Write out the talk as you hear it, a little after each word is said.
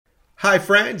Hi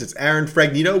friends, it's Aaron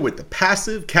Fragnito with the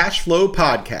Passive Cash Flow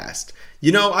Podcast.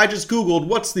 You know, I just Googled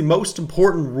what's the most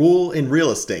important rule in real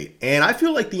estate, and I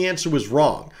feel like the answer was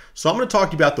wrong. So I'm going to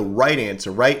talk to you about the right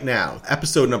answer right now.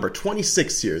 Episode number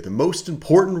 26 here, the most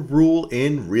important rule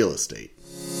in real estate.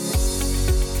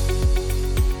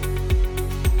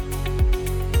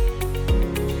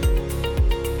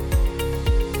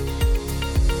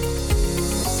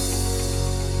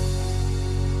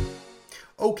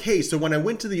 Okay, so when I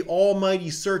went to the almighty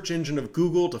search engine of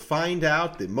Google to find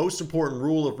out the most important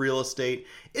rule of real estate,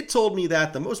 it told me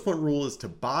that the most important rule is to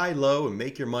buy low and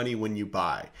make your money when you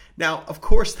buy. Now, of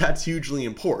course, that's hugely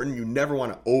important. You never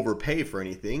want to overpay for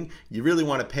anything. You really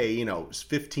want to pay,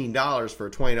 $15 for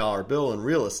a $20 bill in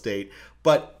real estate.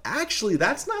 But actually,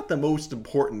 that's not the most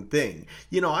important thing.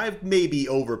 I've maybe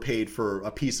overpaid for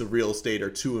a piece of real estate or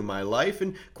two in my life.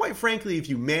 And quite frankly, if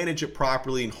you manage it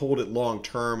properly and hold it long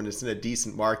term and it's in a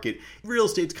decent market, real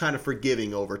estate's kind of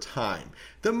forgiving over time.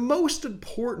 The most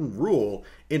important rule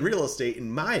in real estate,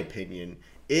 in my opinion,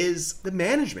 is the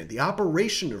management, the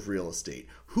operation of real estate.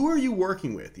 Who are you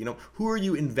working with? Who are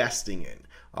you investing in?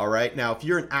 All right. Now, if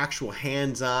you're an actual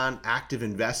hands-on active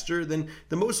investor, then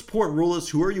the most important rule is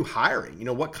who are you hiring?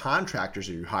 What contractors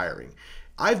are you hiring?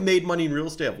 I've made money in real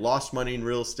estate. I've lost money in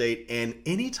real estate. And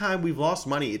anytime we've lost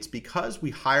money, it's because we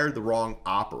hired the wrong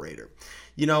operator.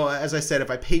 As I said, if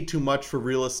I paid too much for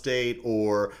real estate,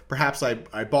 or perhaps I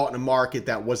bought in a market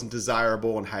that wasn't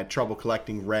desirable and had trouble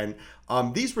collecting rent,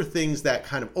 these were things that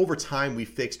kind of over time we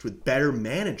fixed with better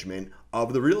management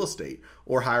of the real estate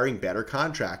or hiring better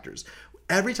contractors.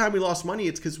 Every time we lost money,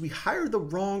 it's because we hired the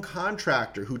wrong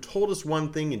contractor who told us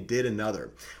one thing and did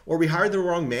another. Or we hired the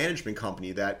wrong management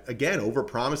company that, again,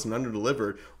 overpromised and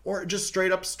underdelivered, or just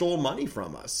straight up stole money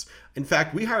from us. In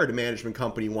fact, we hired a management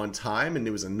company one time, and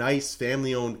it was a nice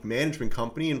family-owned management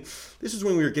company. And this was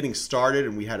when we were getting started,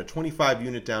 and we had a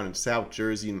 25-unit down in South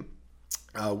Jersey. And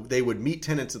they would meet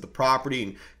tenants at the property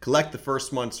and collect the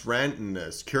first month's rent and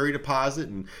a security deposit,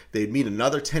 and they'd meet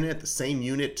another tenant at the same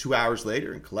unit 2 hours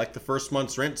later and collect the first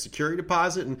month's rent and security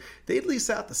deposit, and they'd lease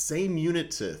out the same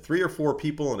unit to 3 or 4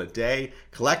 people in a day,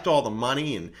 collect all the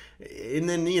money, and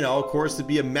then of course it'd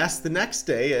be a mess the next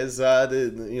day as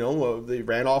they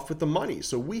ran off with the money.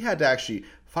 So we had to actually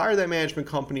fire that management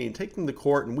company and take them to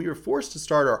court, and we were forced to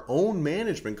start our own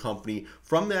management company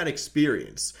from that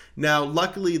experience. Now,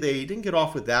 luckily, they didn't get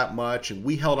off with that much, and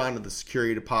we held on to the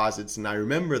security deposits, and I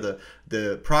remember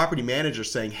the property manager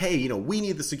saying, hey, we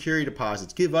need the security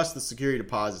deposits, give us the security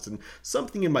deposits, and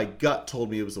something in my gut told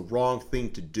me it was the wrong thing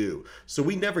to do. So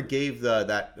we never gave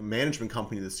that management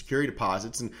company the security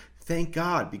deposits, and thank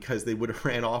God, because they would have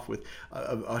ran off with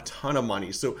a ton of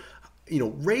money. So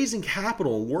raising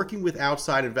capital and working with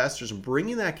outside investors and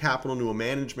bringing that capital into a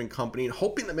management company and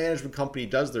hoping the management company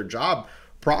does their job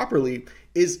properly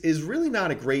is really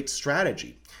not a great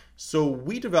strategy. So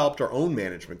we developed our own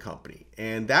management company,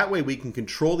 and that way we can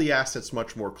control the assets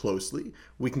much more closely.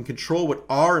 We can control what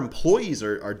our employees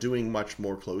are doing much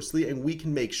more closely, and we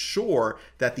can make sure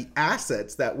that the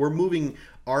assets that we're moving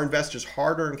our investors'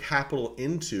 hard-earned capital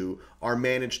into are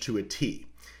managed to a T.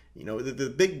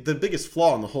 The biggest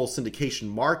flaw in the whole syndication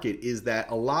market is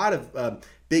that a lot of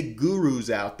big gurus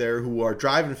out there who are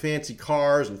driving fancy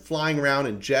cars and flying around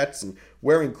in jets and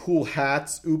wearing cool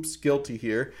hats, oops, guilty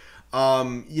here,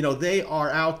 they are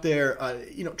out there,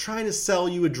 trying to sell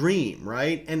you a dream,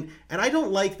 right? And I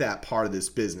don't like that part of this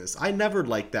business. I never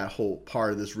liked that whole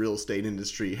part of this real estate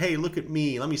industry. Hey, look at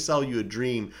me. Let me sell you a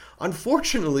dream.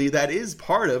 Unfortunately, that is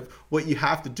part of what you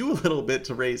have to do a little bit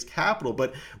to raise capital.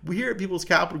 But we here at People's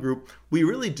Capital Group, we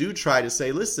really do try to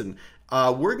say, listen,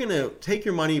 we're going to take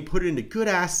your money, put it into good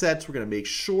assets. We're going to make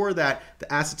sure that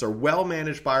the assets are well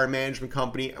managed by our management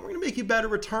company, and we're going to make you better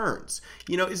returns.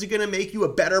 Is it going to make you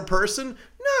a better person?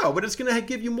 No, but it's going to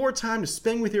give you more time to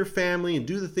spend with your family and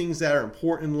do the things that are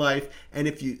important in life. And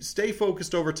if you stay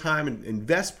focused over time and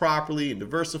invest properly and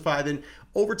diversify, then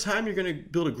over time you're going to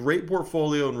build a great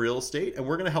portfolio in real estate, and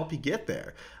we're going to help you get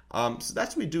there. So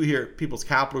that's what we do here at People's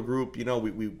Capital Group.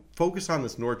 We focus on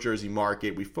this North Jersey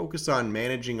market. We focus on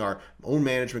managing our own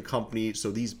management company,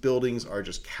 so these buildings are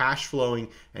just cash flowing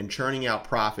and churning out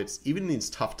profits, even in these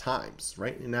tough times.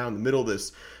 Right now, in the middle of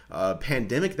this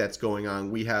pandemic that's going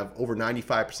on, we have over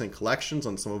 95% collections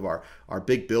on some of our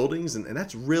big buildings, and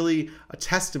that's really a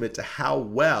testament to how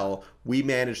well we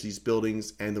manage these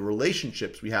buildings and the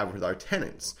relationships we have with our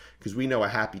tenants, because we know a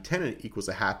happy tenant equals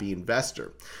a happy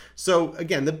investor. So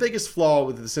again, the biggest flaw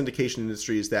with the syndication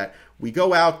industry is that we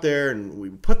go out there and we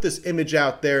put this image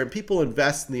out there and people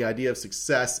invest in the idea of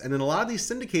success, and then a lot of these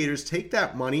syndicators take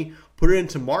that money, put it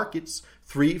into markets,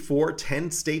 3, 4, 10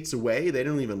 states away they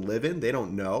don't even live in, they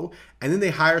don't know. And then they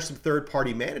hire some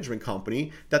third-party management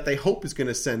company that they hope is going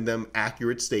to send them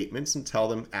accurate statements and tell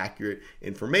them accurate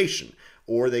information.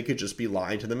 Or they could just be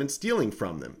lying to them and stealing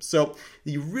from them. So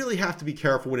you really have to be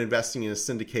careful when investing in a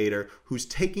syndicator who's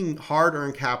taking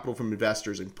hard-earned capital from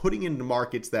investors and putting it into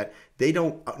markets that they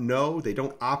don't know, they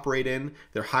don't operate in.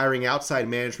 They're hiring outside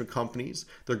management companies.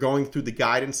 They're going through the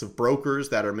guidance of brokers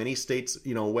that are many states,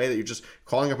 a way that you're just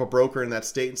calling up a broker in that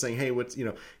state and saying, hey,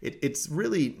 it's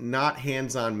really not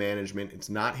hands-on management. It's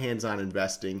not hands-on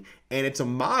investing. And it's a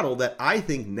model that I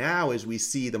think now, as we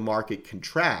see the market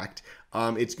contract,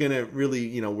 it's going to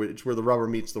really, it's where the rubber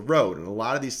meets the road. And a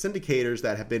lot of these syndicators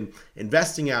that have been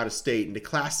investing out of state into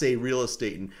Class A real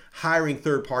estate and hiring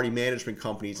third-party management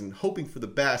companies and hoping for the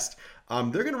best,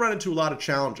 they're going to run into a lot of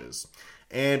challenges.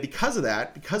 And because of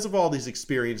that, because of all these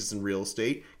experiences in real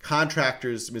estate,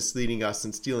 contractors misleading us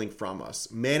and stealing from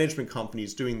us, management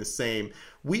companies doing the same,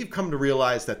 we've come to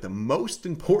realize that the most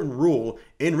important rule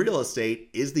in real estate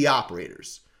is the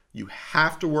operators. You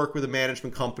have to work with a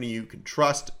management company you can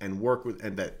trust and work with,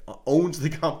 and that owns the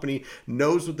company,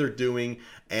 knows what they're doing,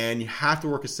 and you have to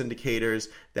work with syndicators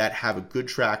that have a good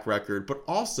track record, but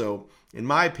also, in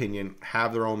my opinion,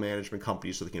 have their own management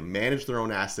company so they can manage their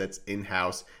own assets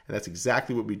in-house, and that's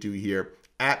exactly what we do here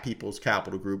at People's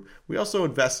Capital Group. We also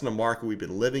invest in a market we've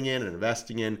been living in and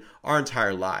investing in our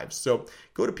entire lives. So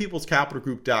go to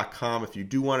peoplescapitalgroup.com if you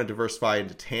do want to diversify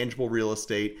into tangible real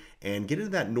estate and get into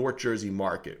that North Jersey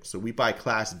market. So we buy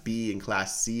Class B and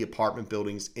Class C apartment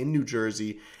buildings in New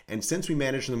Jersey, and since we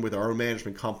manage them with our own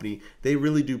management company, they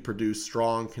really do produce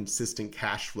strong, consistent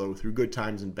cash flow through good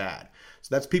times and bad.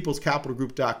 So that's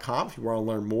peoplescapitalgroup.com if you want to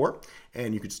learn more,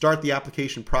 and you can start the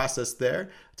application process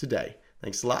there today.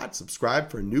 Thanks a lot.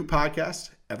 Subscribe for a new podcast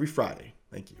every Friday.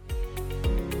 Thank you.